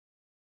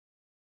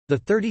The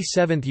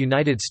 37th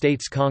United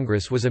States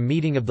Congress was a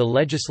meeting of the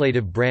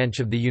legislative branch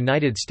of the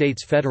United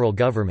States federal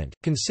government,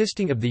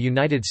 consisting of the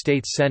United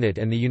States Senate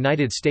and the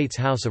United States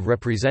House of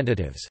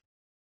Representatives.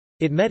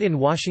 It met in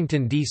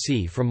Washington,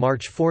 D.C. from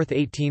March 4,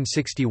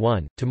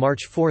 1861, to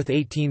March 4,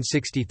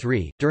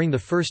 1863, during the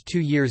first 2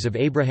 years of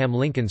Abraham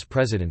Lincoln's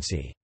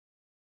presidency.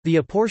 The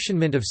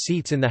apportionment of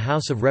seats in the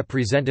House of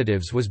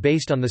Representatives was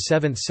based on the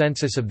 7th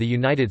Census of the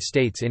United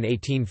States in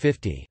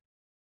 1850.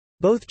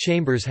 Both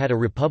chambers had a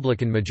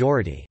Republican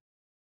majority.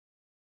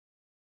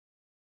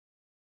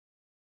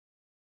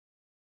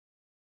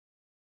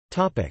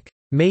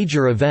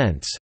 Major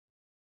events.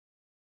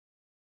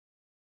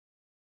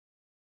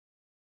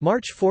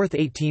 March 4,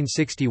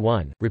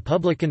 1861,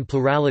 Republican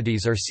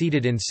pluralities are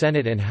seated in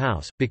Senate and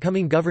House,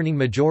 becoming governing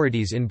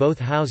majorities in both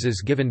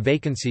houses given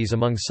vacancies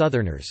among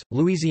Southerners.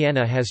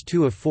 Louisiana has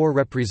 2 of 4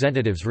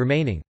 representatives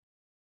remaining.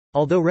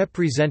 Although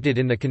represented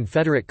in the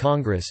Confederate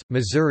Congress,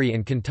 Missouri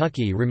and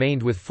Kentucky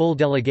remained with full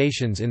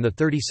delegations in the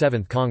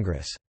 37th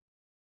Congress.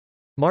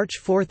 March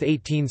 4,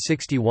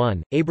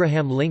 1861,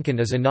 Abraham Lincoln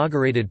is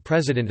inaugurated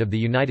President of the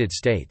United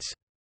States.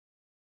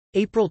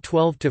 April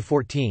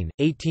 12–14,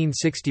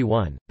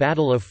 1861,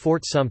 Battle of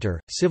Fort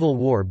Sumter, Civil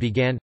War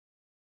began.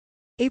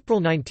 April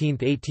 19,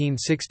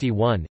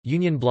 1861,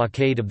 Union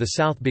blockade of the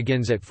South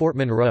begins at Fort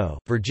Monroe,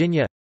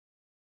 Virginia.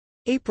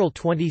 April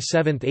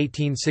 27,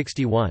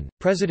 1861,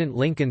 President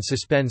Lincoln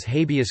suspends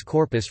habeas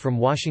corpus from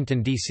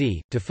Washington,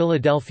 D.C., to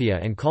Philadelphia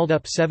and called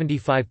up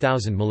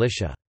 75,000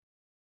 militia.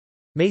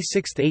 May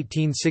 6,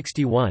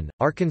 1861,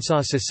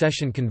 Arkansas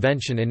Secession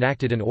Convention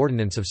enacted an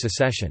ordinance of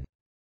secession.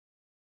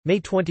 May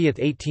 20,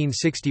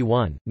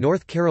 1861,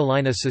 North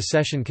Carolina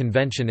Secession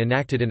Convention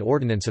enacted an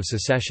ordinance of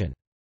secession.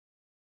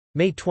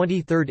 May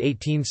 23,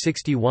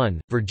 1861,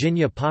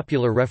 Virginia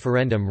popular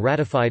referendum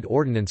ratified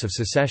ordinance of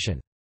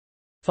secession.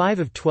 5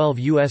 of 12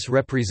 U.S.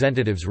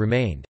 representatives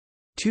remained.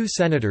 2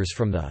 senators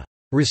from the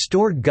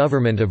restored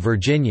government of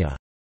Virginia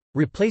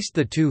replaced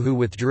the 2 who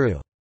withdrew.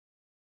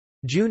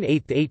 June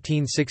 8,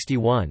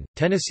 1861,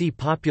 Tennessee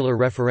popular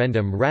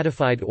referendum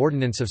ratified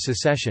ordinance of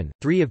secession.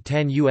 3 of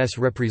 10 U.S.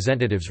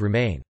 representatives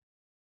remain.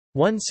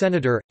 1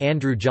 senator,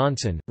 Andrew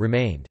Johnson,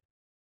 remained.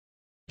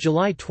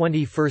 July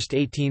 21,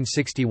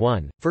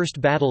 1861, First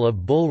Battle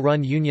of Bull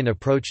Run, Union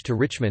approach to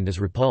Richmond is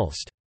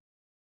repulsed.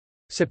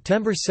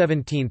 September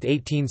 17,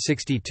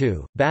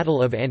 1862,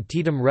 Battle of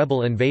Antietam,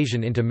 rebel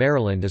invasion into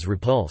Maryland is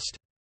repulsed.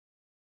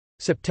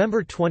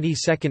 September 22,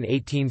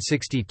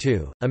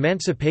 1862,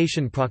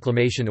 Emancipation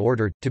Proclamation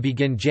ordered, to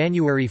begin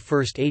January 1,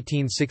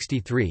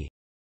 1863.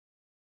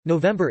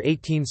 November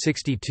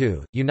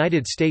 1862,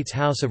 United States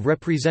House of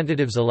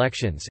Representatives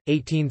elections,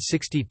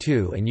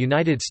 1862 and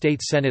United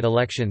States Senate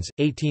elections,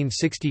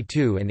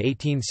 1862 and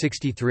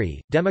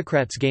 1863,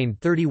 Democrats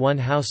gained 31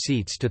 House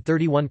seats to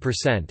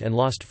 31% and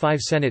lost 5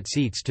 Senate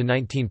seats to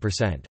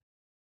 19%.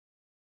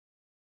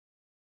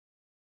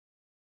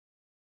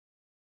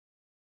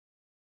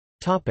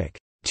 Topic: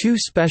 2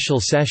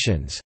 special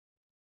sessions.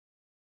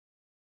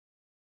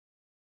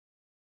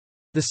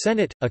 The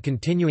Senate, a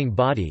continuing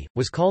body,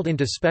 was called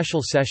into special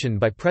session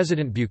by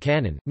President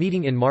Buchanan,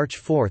 meeting in March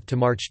 4 to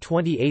March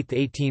 28,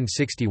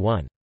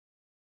 1861.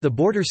 The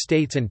border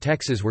states and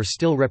Texas were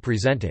still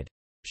represented.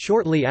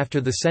 Shortly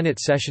after the Senate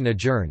session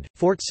adjourned,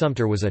 Fort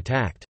Sumter was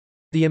attacked.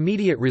 The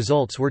immediate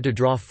results were to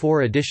draw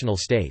 4 additional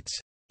states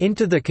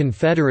into the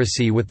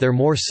Confederacy with their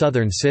more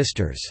southern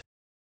sisters,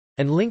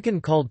 and Lincoln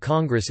called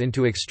Congress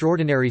into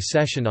extraordinary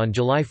session on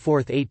July 4,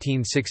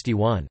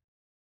 1861.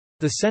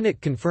 The Senate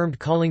confirmed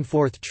calling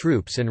forth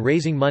troops and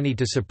raising money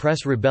to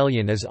suppress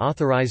rebellion as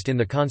authorized in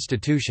the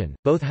Constitution.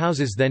 Both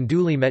houses then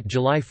duly met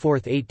July 4,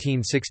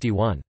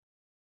 1861.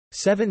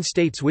 7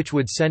 states which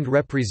would send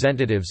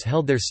representatives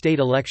held their state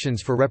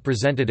elections for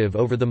representative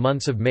over the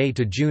months of May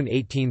to June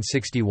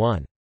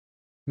 1861.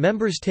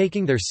 Members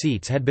taking their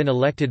seats had been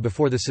elected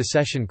before the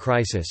secession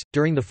crisis,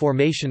 during the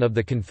formation of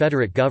the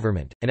Confederate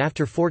government, and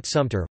after Fort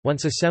Sumter.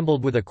 Once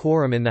assembled with a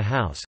quorum in the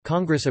House,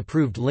 Congress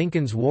approved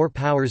Lincoln's war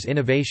powers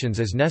innovations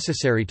as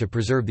necessary to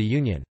preserve the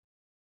Union.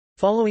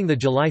 Following the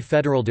July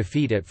federal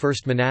defeat at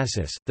First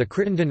Manassas, the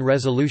Crittenden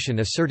Resolution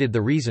asserted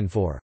the reason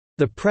for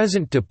the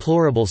present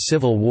deplorable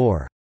Civil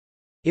War.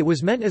 It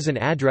was meant as an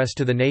address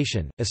to the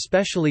nation,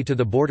 especially to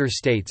the border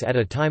states at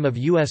a time of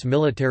U.S.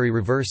 military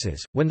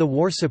reverses, when the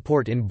war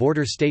support in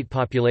border state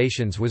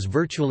populations was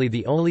virtually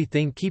the only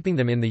thing keeping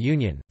them in the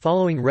Union.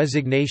 Following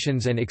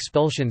resignations and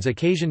expulsions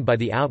occasioned by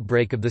the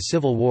outbreak of the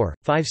Civil War,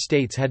 5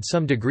 states had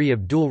some degree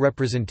of dual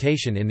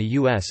representation in the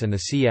U.S. and the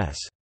CS.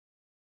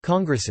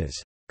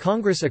 Congresses.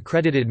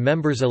 Congress-accredited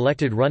members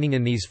elected running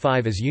in these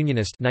 5 as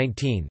Unionist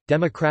 19,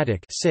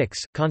 Democratic 6,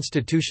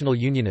 Constitutional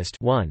Unionist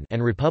 1,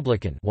 and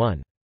Republican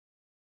 1.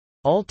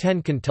 All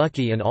 10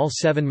 Kentucky and all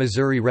 7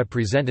 Missouri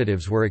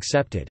representatives were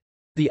accepted.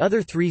 The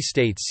other 3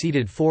 states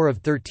seated 4 of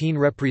 13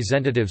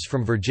 representatives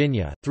from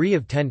Virginia, 3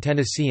 of 10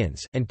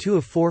 Tennesseans, and 2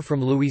 of 4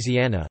 from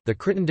Louisiana. The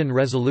Crittenden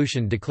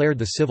Resolution declared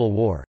the Civil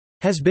War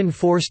has been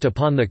forced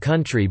upon the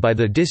country by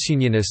the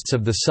disunionists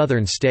of the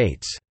Southern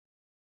states.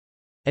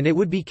 and it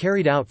would be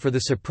carried out for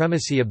the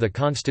supremacy of the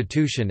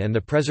Constitution and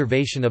the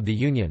preservation of the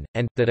Union,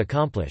 and, that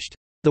accomplished,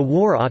 the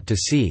war ought to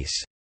cease.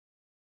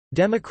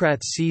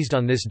 Democrats seized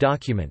on this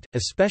document,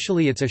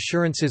 especially its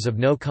assurances of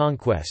no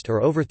conquest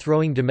or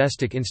overthrowing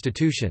domestic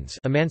institutions,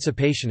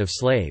 emancipation of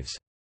slaves.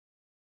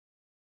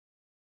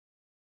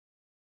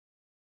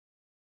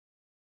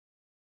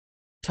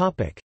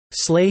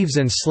 Slaves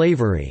and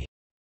slavery.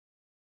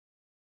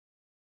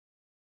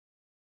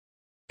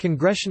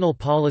 Congressional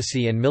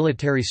policy and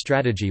military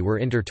strategy were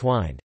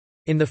intertwined.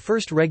 In the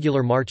first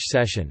regular March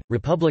session,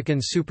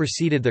 Republicans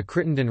superseded the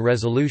Crittenden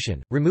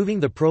Resolution, removing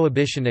the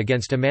prohibition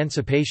against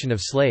emancipation of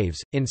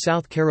slaves. In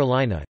South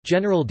Carolina,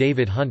 General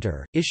David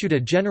Hunter issued a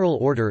general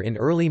order in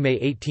early May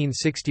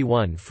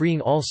 1861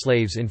 freeing all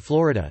slaves in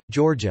Florida,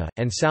 Georgia,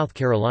 and South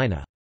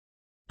Carolina.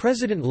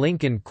 President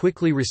Lincoln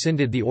quickly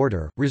rescinded the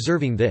order,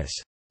 reserving this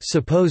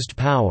supposed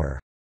power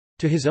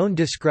to his own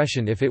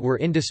discretion if it were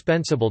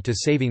indispensable to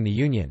saving the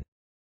Union.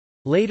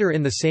 Later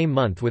in the same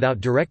month,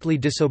 without directly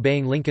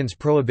disobeying Lincoln's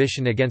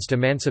prohibition against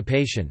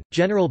emancipation,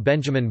 General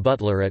Benjamin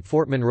Butler at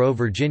Fort Monroe,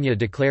 Virginia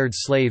declared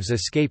slaves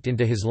escaped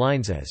into his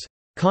lines as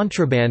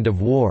contraband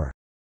of war,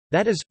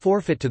 that is,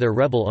 forfeit to their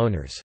rebel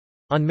owners.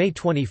 On May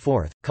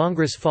 24,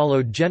 Congress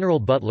followed General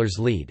Butler's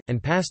lead,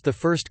 and passed the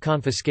First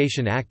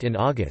Confiscation Act in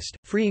August,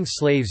 freeing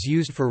slaves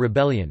used for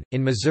rebellion.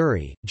 In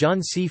Missouri,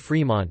 John C.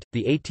 Fremont,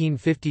 the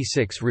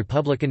 1856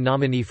 Republican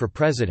nominee for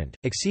president,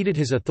 exceeded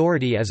his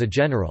authority as a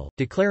general,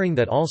 declaring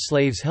that all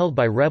slaves held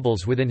by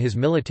rebels within his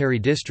military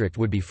district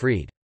would be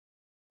freed.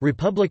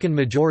 Republican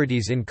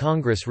majorities in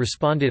Congress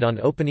responded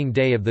on opening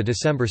day of the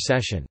December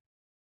session.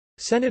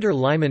 Senator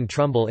Lyman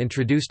Trumbull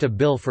introduced a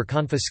bill for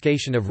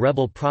confiscation of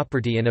rebel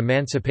property and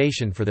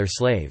emancipation for their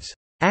slaves.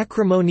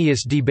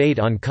 Acrimonious debate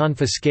on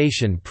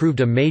confiscation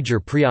proved a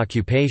major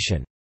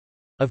preoccupation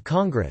of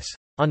Congress.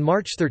 On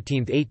March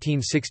 13,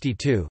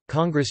 1862,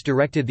 Congress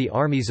directed the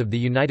armies of the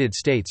United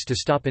States to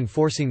stop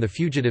enforcing the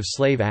Fugitive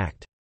Slave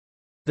Act.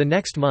 The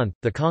next month,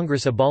 the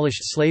Congress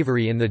abolished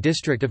slavery in the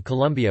District of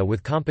Columbia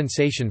with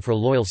compensation for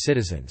loyal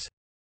citizens.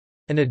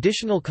 An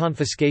additional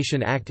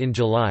confiscation act in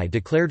July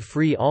declared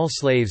free all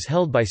slaves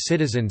held by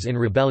citizens in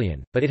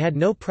rebellion, but it had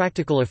no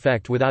practical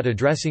effect without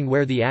addressing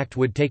where the act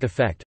would take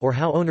effect, or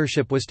how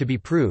ownership was to be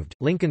proved.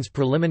 Lincoln's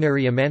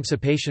preliminary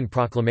Emancipation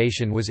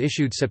Proclamation was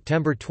issued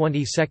September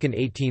 22,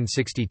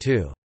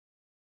 1862.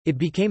 It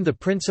became the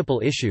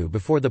principal issue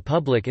before the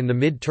public in the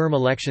mid-term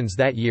elections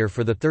that year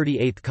for the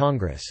 38th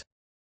Congress.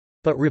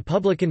 But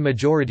Republican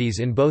majorities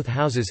in both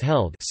houses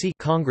held see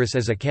Congress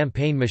as a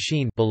campaign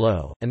machine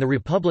below, and the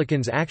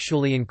Republicans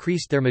actually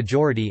increased their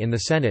majority in the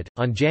Senate.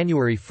 On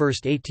January 1,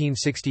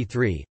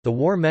 1863, the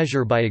war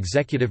measure by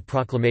executive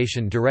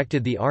proclamation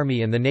directed the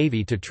Army and the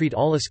Navy to treat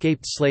all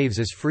escaped slaves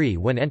as free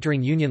when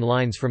entering Union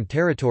lines from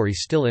territory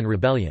still in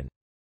rebellion.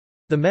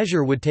 The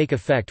measure would take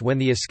effect when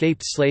the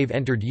escaped slave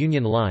entered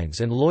Union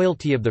lines and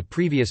loyalty of the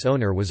previous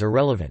owner was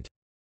irrelevant.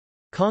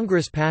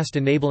 Congress passed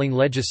enabling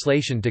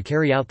legislation to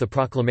carry out the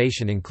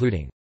proclamation,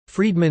 including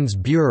Freedmen's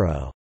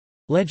Bureau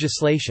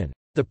legislation.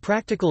 The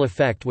practical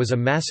effect was a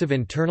massive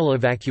internal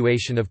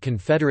evacuation of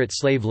Confederate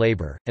slave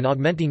labor, and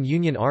augmenting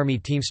Union Army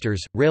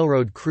Teamsters,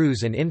 railroad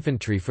crews and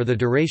infantry for the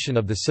duration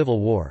of the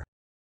Civil War.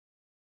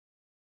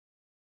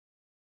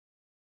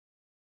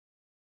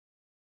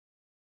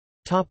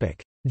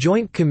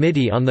 Joint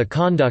Committee on the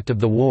Conduct of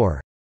the War.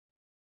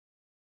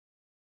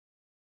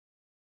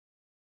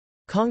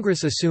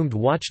 Congress assumed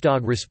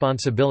watchdog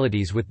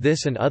responsibilities with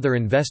this and other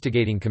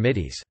investigating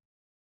committees.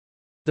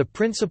 The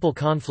principal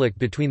conflict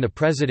between the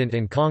President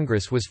and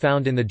Congress was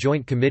found in the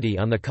Joint Committee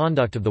on the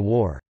Conduct of the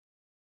War.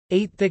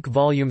 8 thick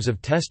volumes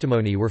of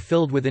testimony were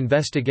filled with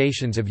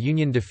investigations of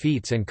Union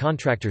defeats and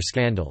contractor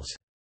scandals.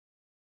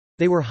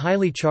 They were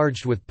highly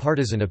charged with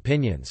partisan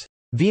opinions,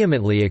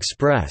 vehemently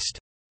expressed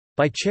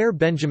by Chair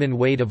Benjamin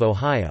Wade of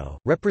Ohio,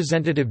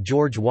 Representative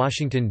George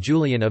Washington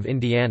Julian of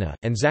Indiana,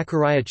 and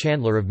Zachariah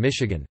Chandler of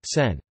Michigan.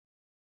 Sen.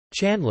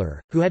 Chandler,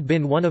 who had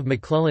been one of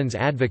McClellan's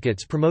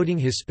advocates promoting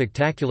his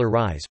spectacular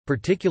rise,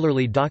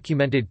 particularly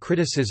documented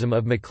criticism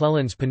of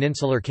McClellan's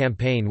Peninsular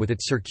Campaign with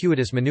its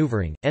circuitous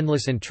maneuvering,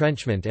 endless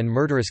entrenchment and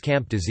murderous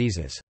camp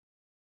diseases.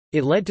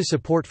 It led to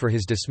support for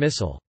his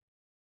dismissal.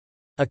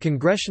 A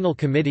congressional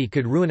committee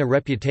could ruin a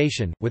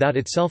reputation, without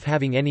itself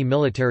having any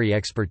military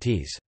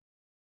expertise.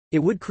 It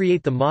would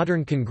create the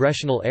modern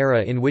congressional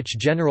era in which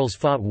generals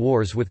fought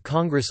wars with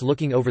Congress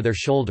looking over their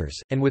shoulders,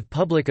 and with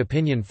public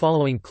opinion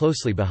following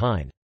closely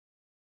behind.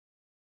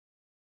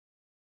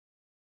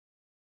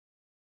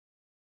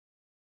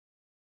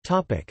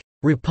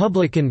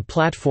 Republican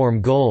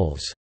platform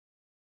goals.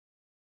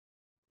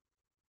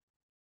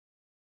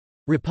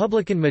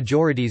 Republican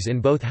majorities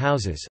in both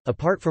houses,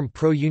 apart from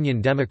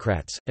pro-Union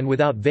Democrats, and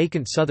without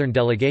vacant Southern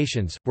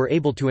delegations, were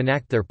able to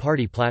enact their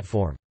party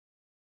platform.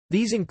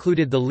 These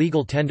included the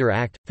Legal Tender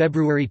Act,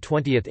 February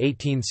 20,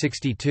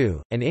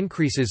 1862, and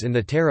increases in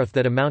the tariff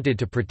that amounted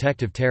to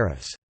protective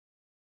tariffs.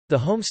 The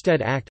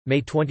Homestead Act,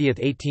 May 20,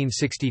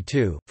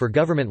 1862, for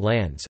government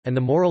lands, and the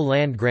Morrill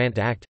Land Grant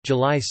Act,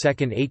 July 2,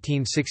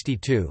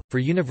 1862, for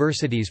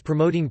universities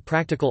promoting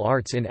practical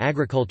arts in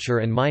agriculture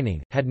and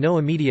mining, had no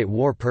immediate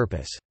war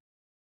purpose.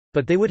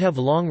 But they would have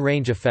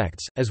long-range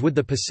effects, as would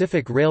the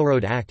Pacific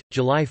Railroad Act,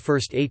 July 1,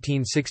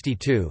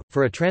 1862,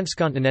 for a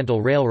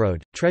transcontinental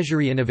railroad.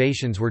 Treasury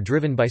innovations were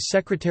driven by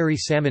Secretary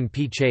Salmon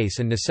P. Chase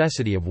and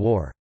necessity of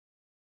war.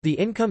 The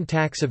income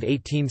tax of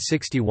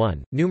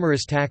 1861,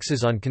 numerous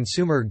taxes on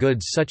consumer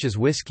goods such as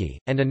whiskey,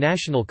 and a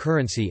national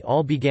currency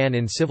all began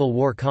in Civil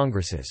War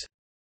Congresses.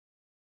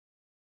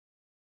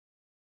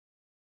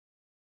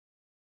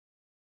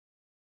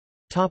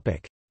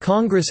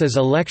 Congress as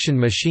election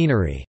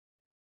machinery.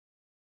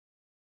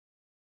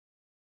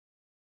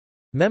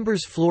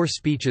 Members' floor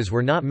speeches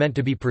were not meant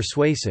to be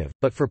persuasive,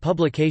 but for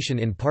publication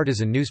in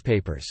partisan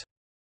newspapers.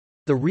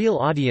 The real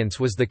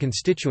audience was the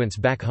constituents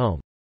back home.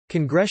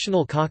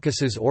 Congressional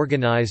caucuses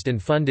organized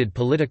and funded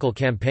political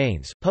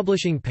campaigns,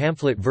 publishing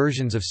pamphlet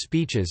versions of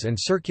speeches and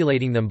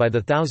circulating them by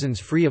the thousands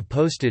free of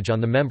postage on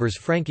the members'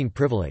 franking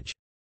privilege.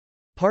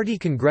 Party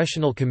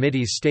congressional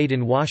committees stayed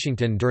in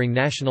Washington during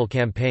national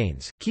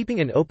campaigns,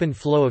 keeping an open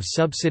flow of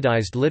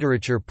subsidized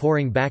literature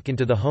pouring back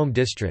into the home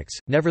districts.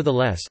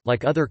 Nevertheless,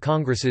 like other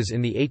Congresses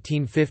in the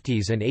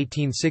 1850s and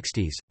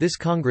 1860s, this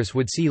Congress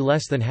would see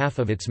less than half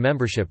of its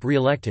membership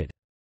re-elected.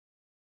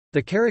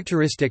 The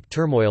characteristic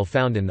turmoil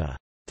found in the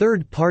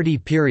Third Party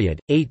period,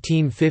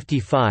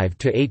 1855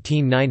 to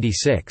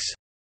 1896,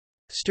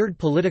 stirred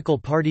political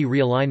party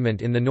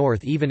realignment in the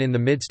North even in the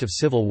midst of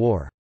civil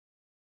war.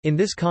 In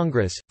this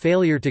Congress,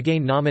 failure to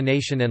gain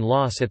nomination and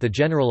loss at the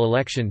general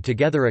election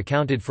together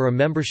accounted for a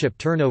membership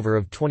turnover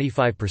of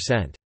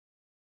 25%.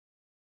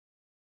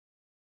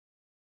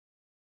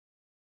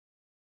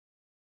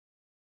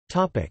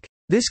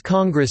 This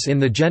Congress in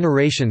the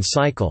generation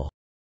cycle.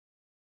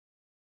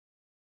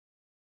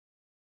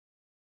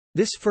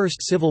 This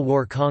first Civil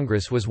War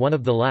Congress was one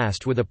of the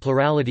last with a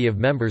plurality of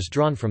members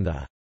drawn from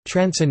the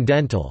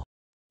 «transcendental»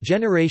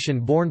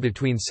 generation born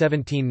between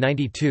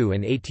 1792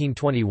 and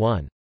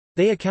 1821.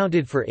 They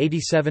accounted for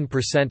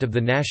 87% of the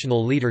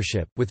national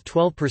leadership, with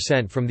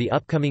 12% from the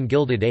upcoming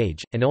Gilded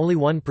Age, and only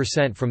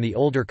 1% from the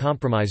older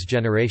Compromise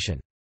generation.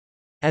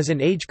 As an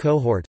age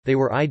cohort, they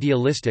were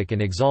idealistic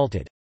and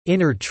exalted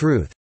 «inner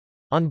truth»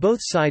 on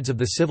both sides of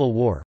the Civil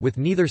War, with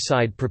neither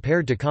side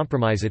prepared to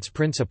compromise its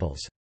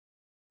principles.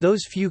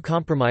 Those few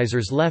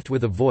compromisers left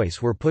with a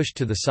voice were pushed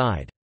to the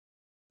side.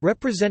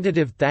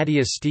 Representative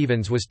Thaddeus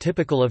Stevens was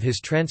typical of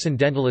his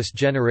transcendentalist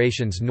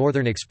generation's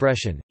Northern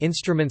expression,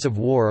 "Instruments of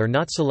war are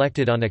not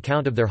selected on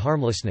account of their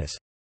harmlessness.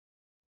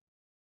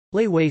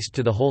 Lay waste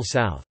to the whole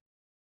South."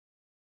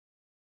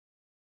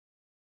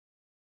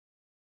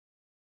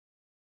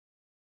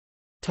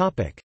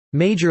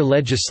 Major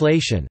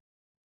legislation.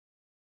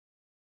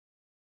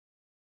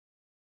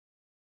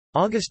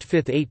 August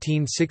 5,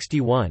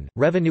 1861,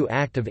 Revenue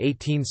Act of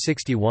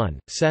 1861,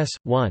 Sess.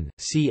 1,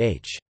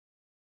 ch.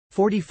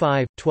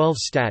 45, 12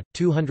 Stat.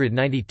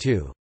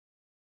 292.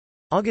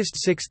 August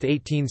 6,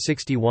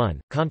 1861,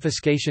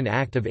 Confiscation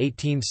Act of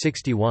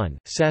 1861,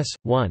 Sess.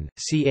 1,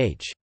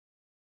 ch.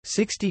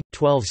 60,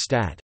 12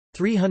 Stat.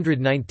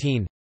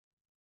 319.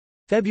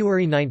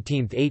 February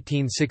 19,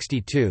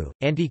 1862,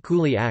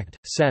 Anti-Coolie Act,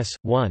 Sess.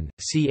 1,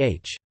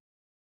 ch.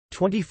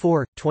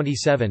 24,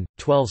 27,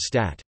 12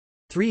 Stat.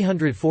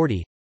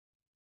 340.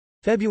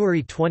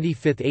 February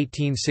 25,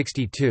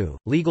 1862,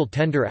 Legal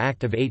Tender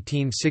Act of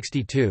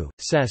 1862,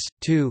 Sess.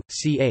 2,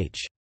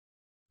 ch.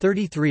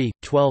 33,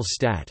 12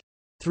 Stat.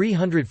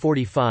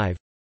 345.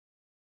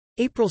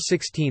 April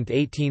 16,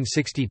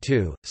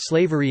 1862,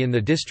 Slavery in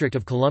the District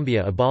of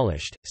Columbia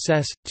abolished,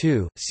 Sess.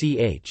 2,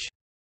 ch.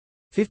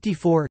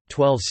 54,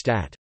 12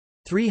 Stat.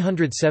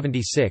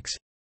 376.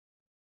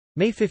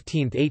 May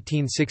 15,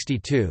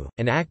 1862,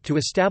 an act to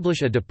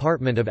establish a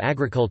Department of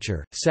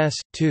Agriculture, Sess.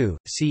 2,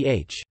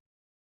 ch.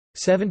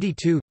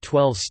 72,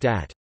 12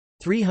 Stat.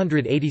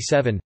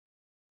 387.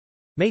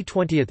 May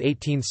 20,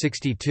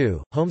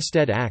 1862,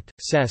 Homestead Act,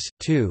 Sess.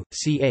 2,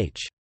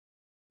 ch.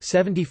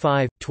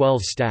 75,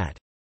 12 Stat.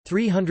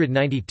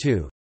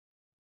 392.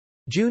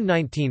 June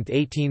 19,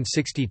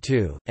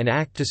 1862, an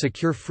act to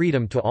secure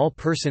freedom to all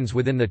persons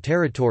within the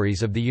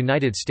territories of the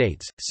United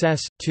States,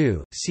 Sess.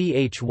 2,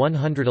 ch.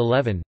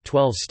 111,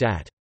 12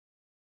 Stat.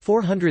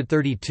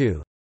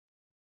 432.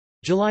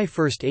 July 1,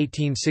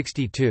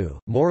 1862,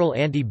 Morrill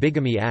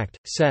Anti-Bigamy Act,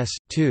 Sess.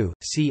 2,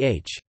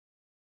 ch.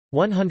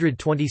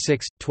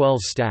 126, 12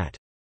 Stat.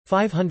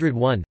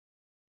 501.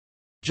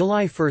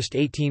 July 1,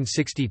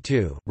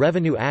 1862,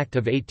 Revenue Act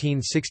of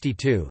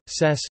 1862,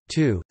 Sess.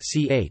 2,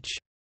 ch.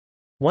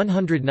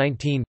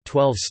 119,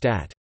 12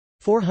 Stat.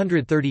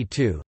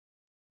 432.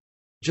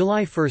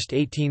 July 1,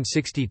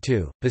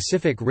 1862,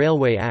 Pacific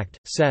Railway Act,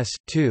 Sess.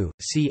 2,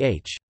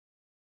 ch.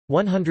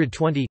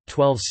 120,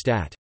 12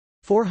 Stat.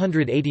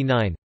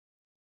 489.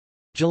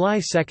 July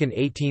 2,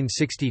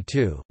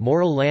 1862,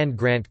 Morrill Land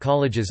Grant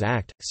Colleges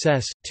Act,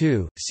 Sess.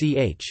 2,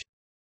 ch.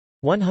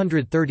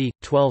 130,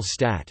 12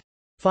 Stat.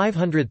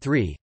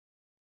 503.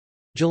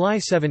 July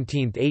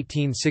 17,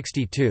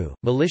 1862,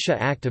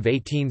 Militia Act of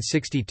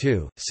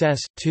 1862, Sess.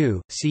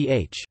 2,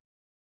 ch.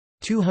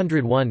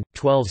 201,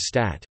 12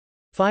 Stat.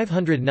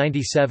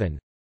 597.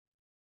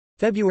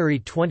 February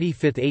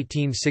 25,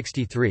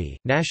 1863,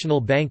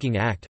 National Banking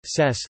Act,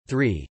 Sess.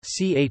 3,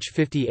 ch.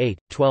 58,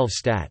 12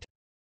 Stat.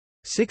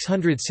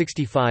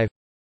 665.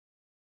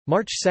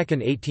 March 2,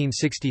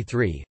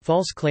 1863,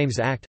 False Claims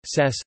Act,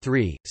 Sess.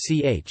 3,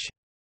 ch.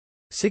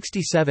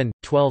 67,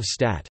 12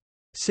 Stat.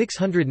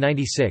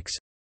 696.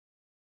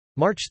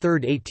 March 3,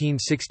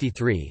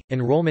 1863,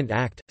 Enrollment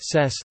Act,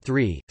 Sess.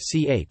 3,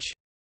 ch.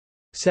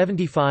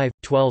 75,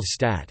 12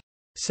 Stat.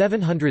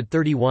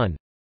 731.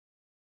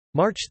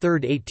 March 3,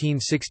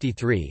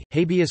 1863,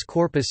 Habeas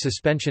Corpus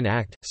Suspension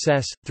Act,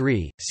 Sess.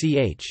 3,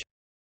 ch.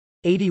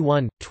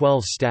 81,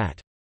 12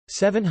 Stat.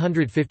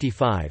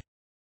 755.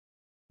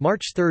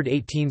 March 3,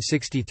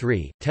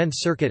 1863, 10th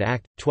Circuit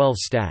Act, 12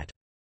 Stat.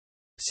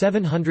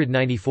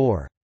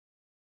 794.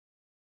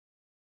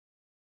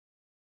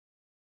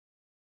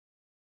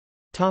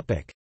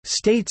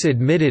 States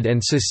admitted and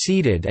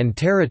seceded and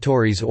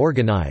territories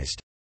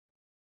organized.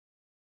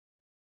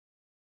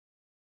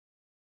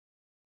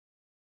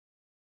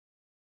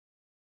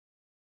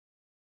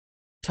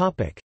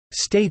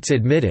 States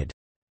admitted.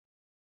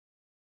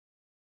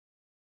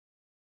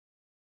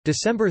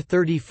 December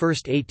 31,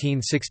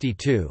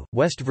 1862,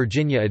 West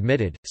Virginia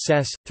admitted,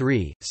 Sess.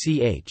 3,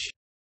 ch.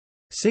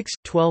 6,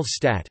 12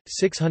 Stat.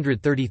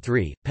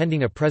 633,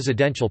 pending a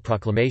presidential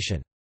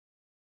proclamation.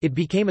 It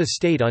became a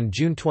state on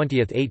June 20,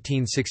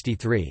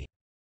 1863.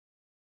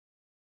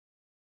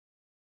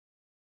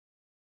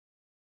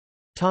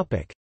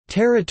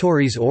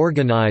 Territories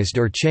organized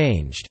or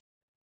changed.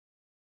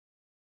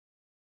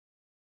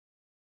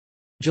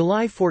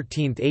 July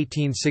 14,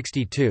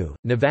 1862,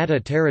 Nevada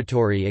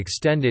Territory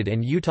extended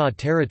and Utah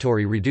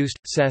Territory reduced,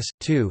 Sess.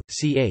 2,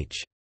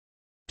 ch.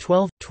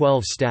 12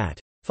 Stat.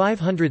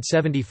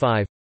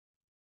 575.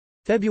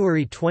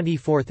 February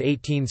 24,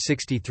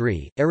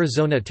 1863,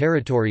 Arizona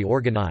Territory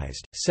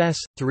organized, Sess.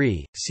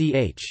 3,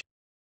 ch.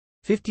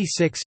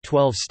 56,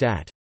 12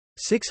 Stat.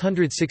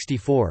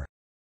 664.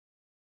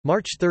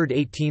 March 3,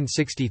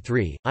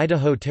 1863,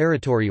 Idaho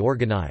Territory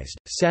organized,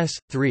 Sess.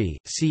 3,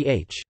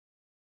 ch.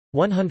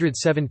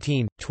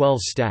 117, 12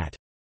 Stat.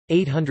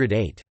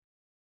 808.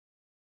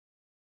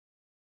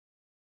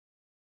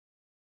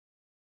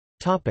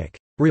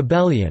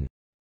 Rebellion.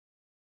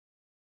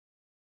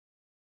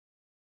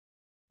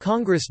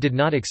 Congress did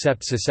not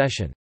accept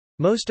secession.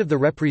 Most of the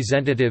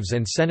representatives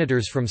and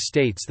senators from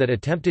states that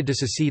attempted to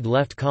secede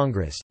left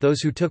Congress.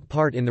 Those who took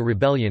part in the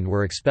rebellion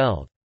were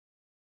expelled.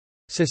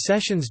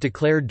 Secessions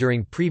declared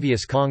during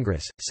previous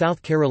Congress: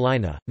 South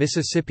Carolina,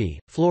 Mississippi,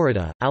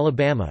 Florida,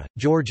 Alabama,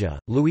 Georgia,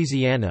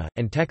 Louisiana,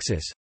 and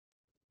Texas.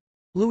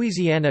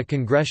 Louisiana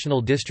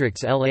congressional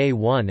districts LA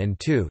 1 and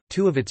 2,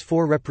 two of its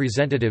 4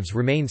 representatives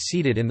remain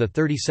seated in the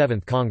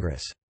 37th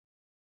Congress.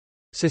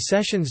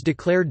 Secessions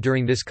declared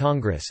during this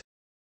Congress: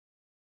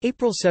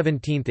 April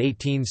 17,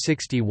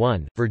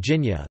 1861,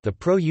 Virginia, the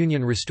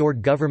pro-Union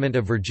restored government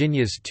of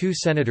Virginia's 2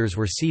 senators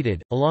were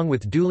seated, along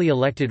with duly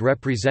elected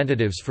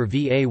representatives for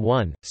VA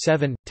 1,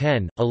 7,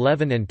 10,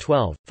 11 and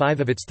 12, 5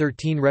 of its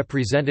 13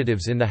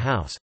 representatives in the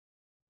House.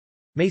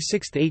 May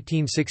 6,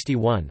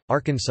 1861,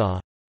 Arkansas.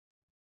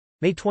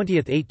 May 20,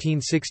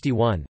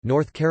 1861,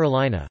 North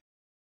Carolina.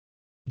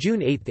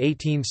 June 8,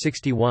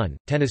 1861,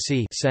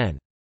 Tennessee, Sen.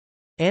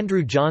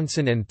 Andrew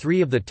Johnson and 3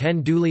 of the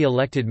 10 duly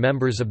elected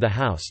members of the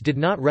House did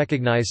not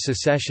recognize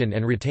secession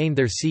and retained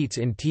their seats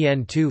in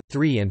TN 2,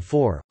 3 and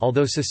 4,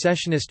 although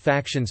secessionist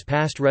factions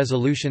passed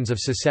resolutions of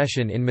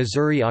secession in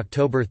Missouri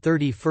October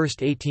 31,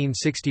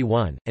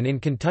 1861, and in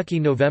Kentucky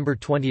November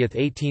 20,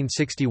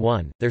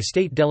 1861, their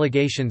state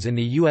delegations in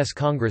the U.S.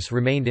 Congress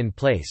remained in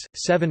place,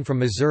 7 from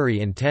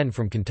Missouri and 10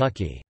 from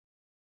Kentucky.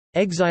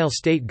 Exile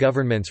state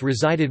governments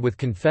resided with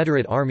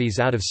Confederate armies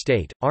out of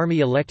state.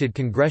 Army-elected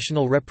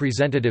congressional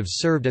representatives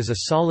served as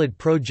a solid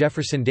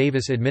pro-Jefferson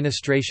Davis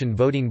administration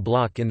voting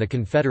bloc in the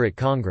Confederate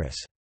Congress.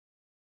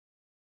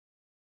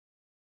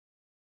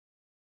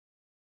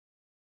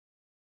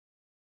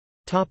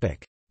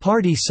 Topic: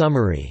 Party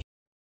summary.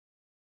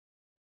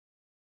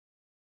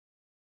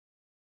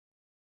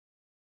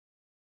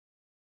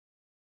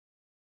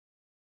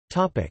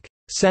 Topic: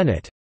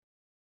 Senate.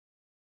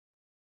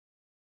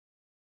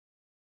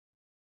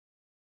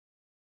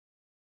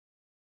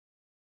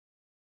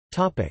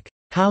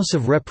 House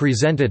of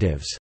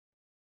Representatives.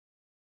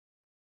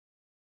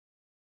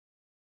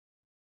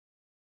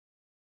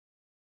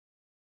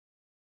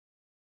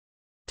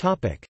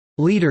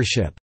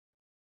 Leadership.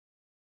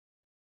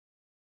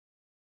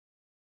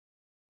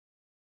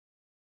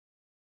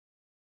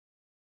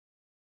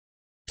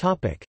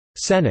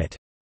 Senate.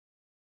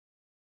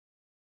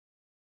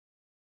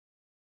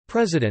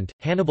 President,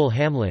 Hannibal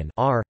Hamlin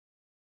R.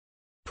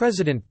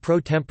 President pro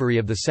tempore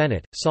of the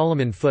Senate,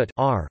 Solomon Foote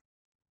R.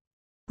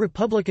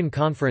 Republican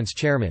Conference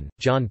Chairman,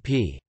 John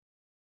P.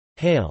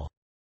 Hale.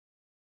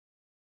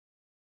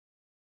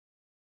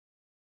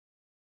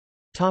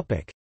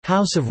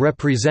 House of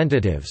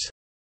Representatives.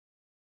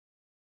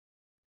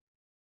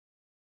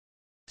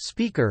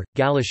 Speaker,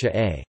 Galicia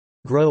A.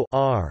 Grow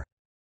R.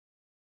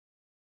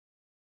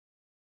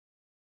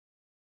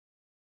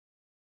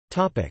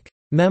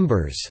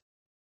 Members.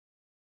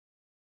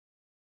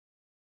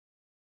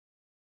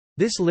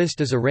 This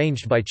list is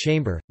arranged by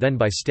chamber, then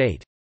by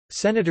state.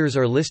 Senators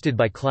are listed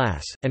by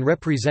class, and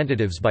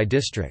representatives by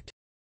district.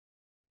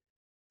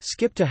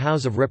 Skip to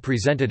House of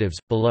Representatives,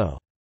 below.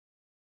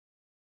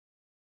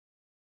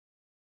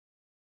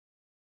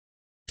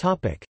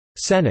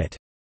 Senate.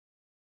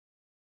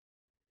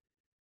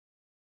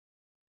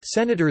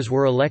 Senators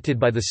were elected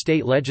by the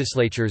state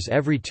legislatures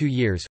every 2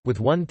 years, with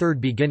 1/3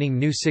 beginning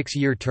new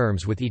 6-year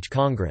terms with each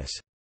Congress.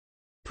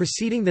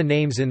 Preceding the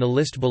names in the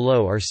list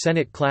below are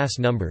Senate class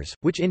numbers,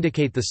 which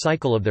indicate the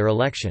cycle of their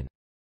election.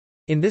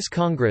 In this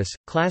Congress,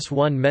 Class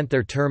 1 meant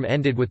their term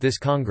ended with this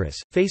Congress,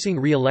 facing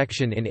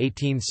re-election in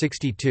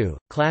 1862,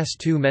 Class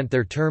 2 meant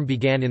their term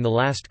began in the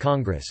last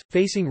Congress,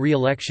 facing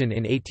re-election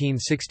in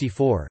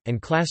 1864,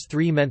 and Class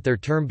 3 meant their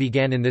term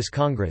began in this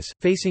Congress,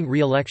 facing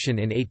re-election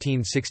in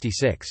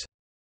 1866.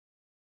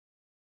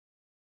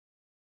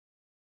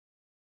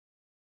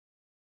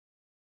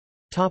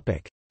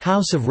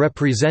 House of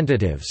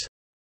Representatives.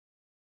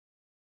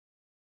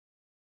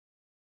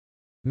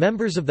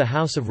 Members of the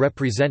House of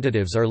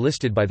Representatives are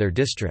listed by their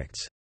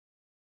districts.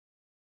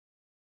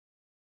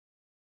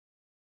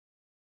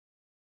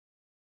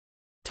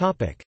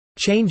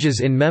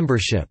 Changes in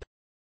membership.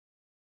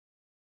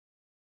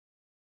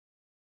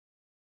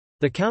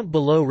 The count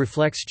below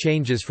reflects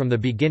changes from the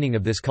beginning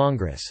of this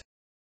Congress.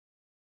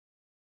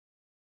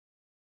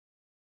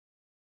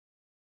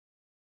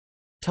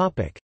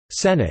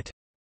 Senate.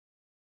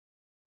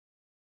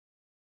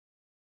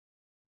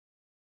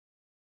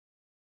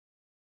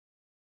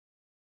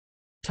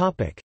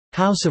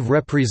 House of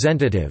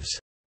Representatives.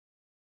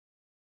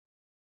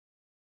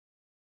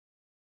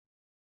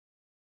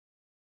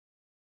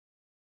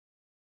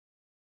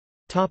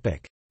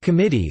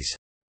 Committees.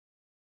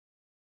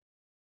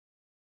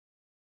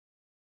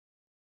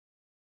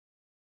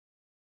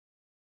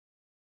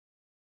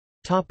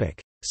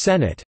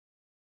 Senate.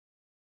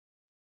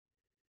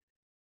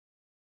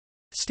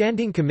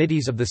 Standing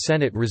Committees of the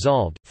Senate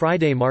resolved,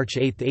 Friday, March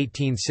 8,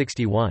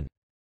 1861.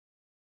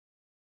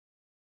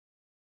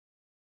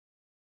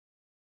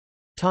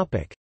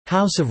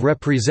 House of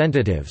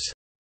Representatives.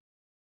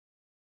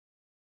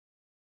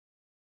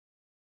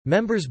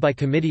 Members by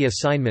committee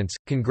assignments,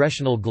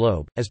 Congressional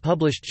Globe, as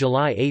published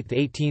July 8,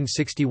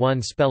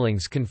 1861.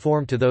 Spellings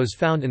conform to those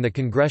found in the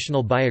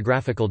Congressional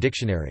Biographical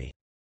Dictionary.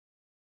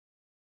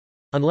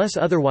 Unless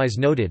otherwise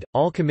noted,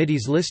 all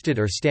committees listed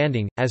are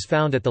standing, as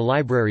found at the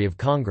Library of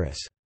Congress.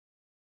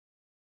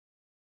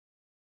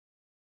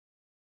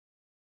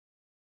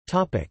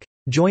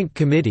 Joint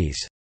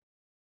committees.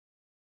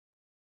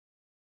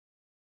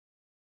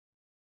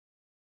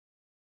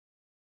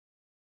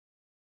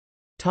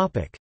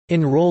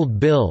 Enrolled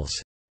bills.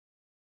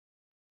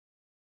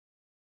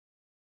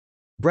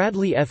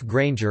 Bradley F.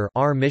 Granger,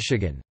 R.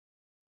 Michigan.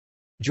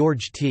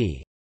 George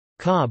T.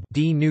 Cobb,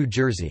 D. New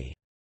Jersey.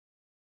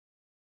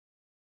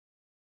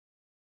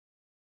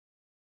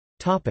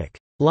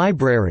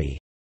 Library.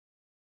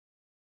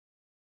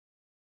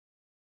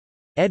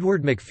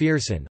 Edward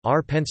McPherson,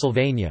 R.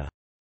 Pennsylvania.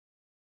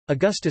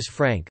 Augustus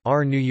Frank,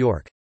 R. New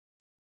York.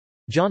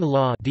 John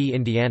Law, D.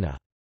 Indiana.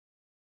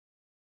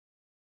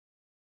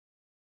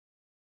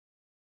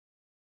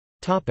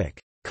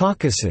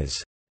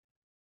 Caucuses.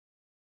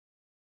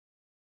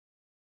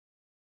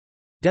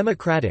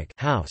 Democratic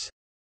House.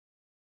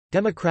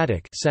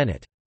 Democratic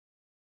Senate.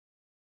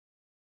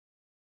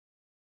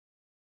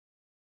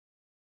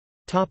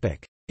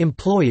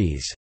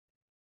 Employees.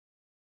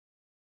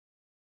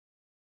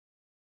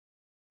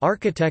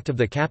 Architect of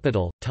the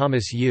Capitol,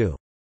 Thomas U.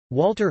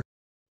 Walter.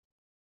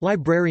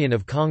 Librarian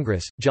of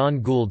Congress,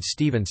 John Gould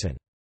Stevenson.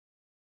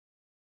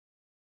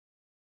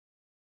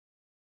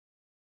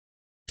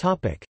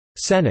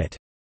 Senate.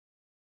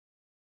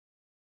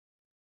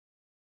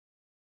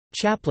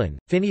 Chaplain,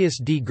 Phineas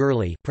D.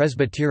 Gurley,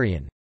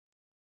 Presbyterian.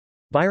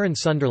 Byron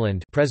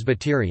Sunderland,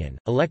 Presbyterian,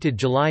 elected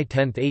July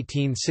 10,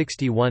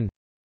 1861.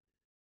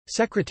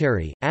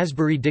 Secretary,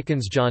 Asbury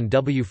Dickens. John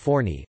W.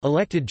 Forney,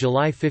 elected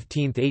July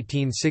 15,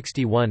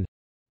 1861.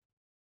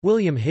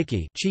 William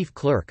Hickey, Chief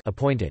Clerk,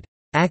 appointed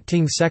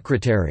acting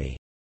secretary,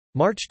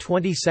 March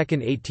 22,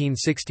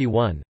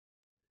 1861.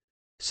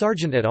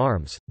 Sergeant at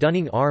Arms,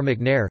 Dunning R.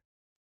 McNair.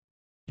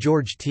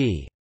 George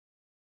T.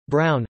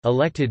 Brown,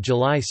 elected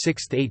July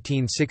 6,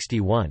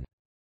 1861.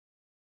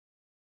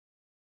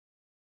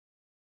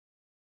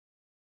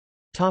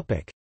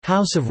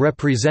 House of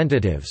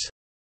Representatives.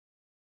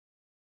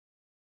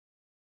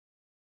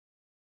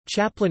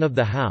 Chaplain of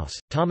the House,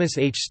 Thomas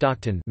H.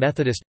 Stockton,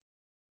 Methodist.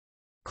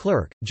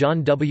 Clerk,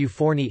 John W.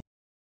 Forney.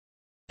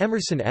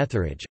 Emerson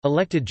Etheridge,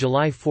 elected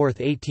July 4,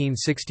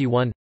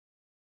 1861.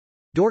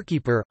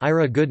 Doorkeeper,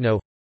 Ira Goodnow.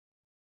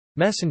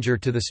 Messenger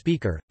to the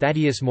Speaker,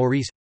 Thaddeus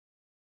Maurice.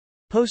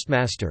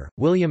 Postmaster,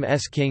 William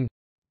S. King.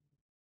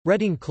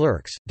 Reading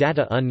Clerks,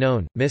 data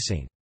unknown,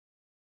 missing.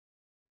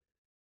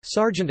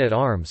 Sergeant at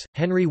Arms,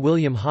 Henry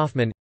William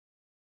Hoffman.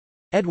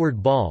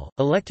 Edward Ball,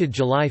 elected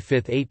July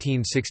 5,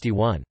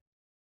 1861.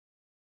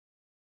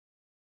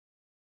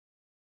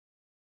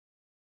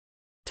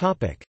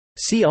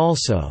 See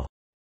also: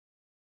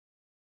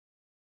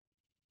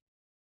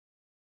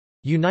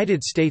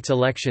 United States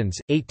elections,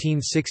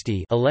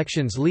 1860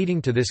 elections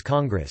leading to this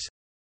Congress.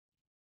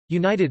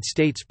 United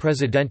States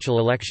presidential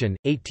election,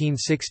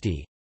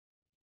 1860.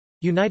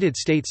 United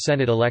States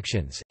Senate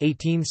elections,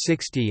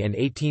 1860 and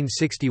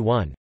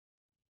 1861.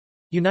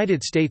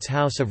 United States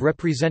House of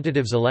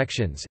Representatives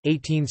elections,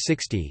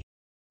 1860.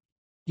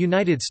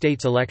 United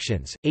States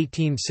elections,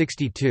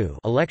 1862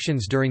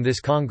 elections during this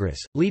Congress,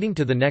 leading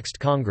to the next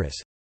Congress.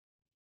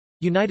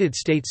 United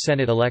States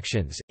Senate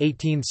elections,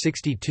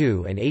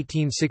 1862 and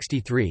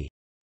 1863.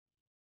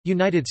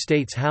 United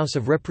States House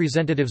of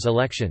Representatives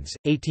elections,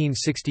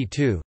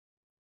 1862.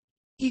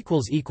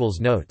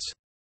 Notes